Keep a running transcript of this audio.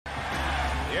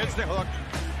Here's the hook.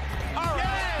 All right.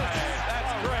 Yes!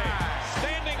 That's great.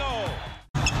 Standing O.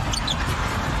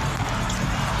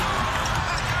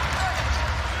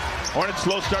 Hornets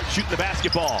slow start shooting the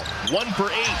basketball. 1 for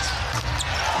 8.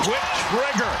 Quick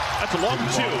trigger. That's a long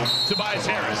 2. Tyrese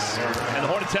Harris. And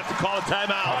the Hornets have to call a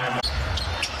timeout.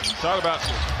 Talk about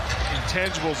the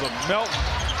intangibles of Melton.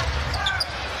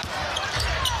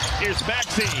 Here's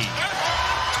Maxey.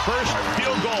 First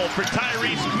field goal for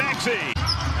Tyrese Maxey.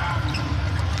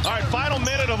 All right, final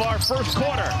minute of our first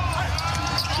quarter.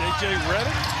 J.J.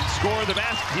 Redick. Score the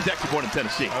basket. He's actually born in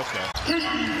Tennessee. Okay.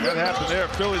 That happened there.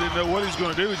 Philly didn't know what he was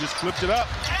going to do. He just flipped it up.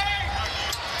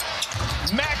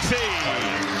 Maxey.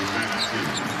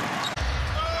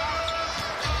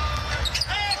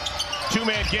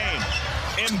 Two-man game.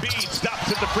 Embiid stops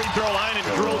at the free throw line and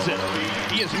drills it.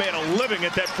 He has made a living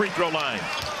at that free throw line.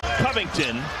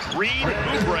 Covington, Reed,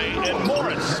 Oubre, and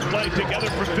Morris play together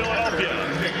for Philadelphia.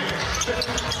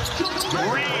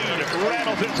 Reed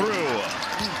rattles it through.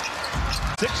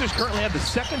 Sixers currently have the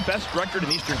second best record in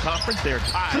the Eastern Conference. They are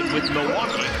tied with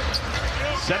Milwaukee.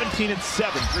 17-7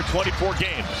 through 24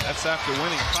 games. That's after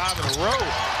winning 5 in a row.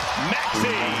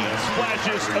 Maxey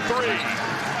splashes a 3.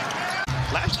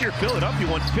 Last year, Philadelphia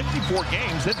won 54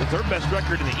 games. They had the third best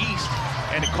record in the East,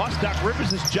 and it cost Doc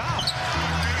Rivers his job.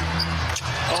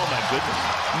 Oh, my goodness.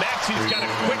 Maxey's got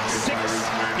a quick 6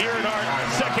 here in our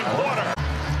second quarter.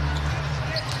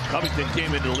 Covington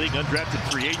came into the league, undrafted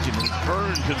free agent. He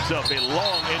earned himself a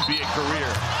long NBA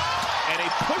career. And a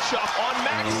push-off on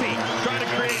Maxey, trying to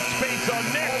create space on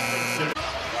Nick.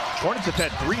 Hornets have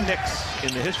had 3 Knicks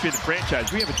in the history of the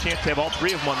franchise. We have a chance to have all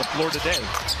 3 of them on the floor today.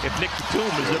 If Nick Batum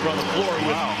is ever on the floor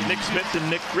with Nick Smith and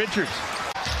Nick Richards.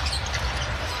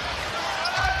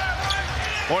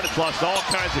 Hornets lost all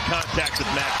kinds of contact with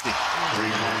Maxey.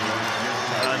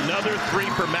 Another 3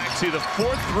 for Maxey, the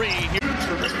 4th 3.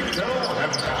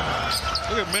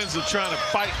 Look at Menzel trying to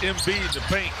fight Embiid in the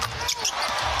paint.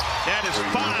 That is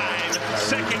 5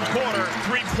 second quarter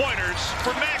 3-pointers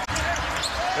for Maxey.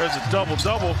 There's a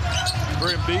double-double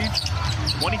for Embiid.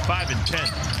 25 and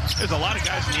 10. There's a lot of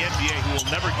guys in the NBA who will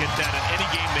never get that in any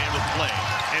game they ever play.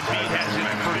 Embiid has it in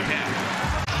the first half.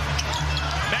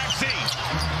 Maxey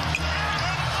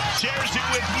shares it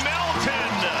with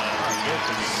Melton.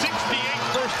 68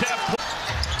 first half.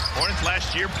 Hornets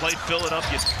last year played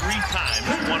Philadelphia 3 times,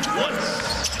 won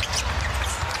once.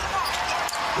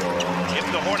 If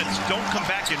the Hornets don't come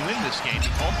back and win this game,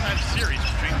 the all-time series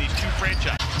between these two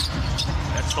franchises.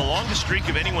 That's the longest streak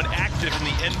of anyone active in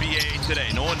the NBA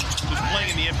today. No one who's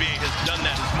playing in the NBA has done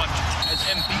that as much as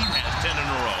Embiid has, 10 in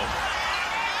a row.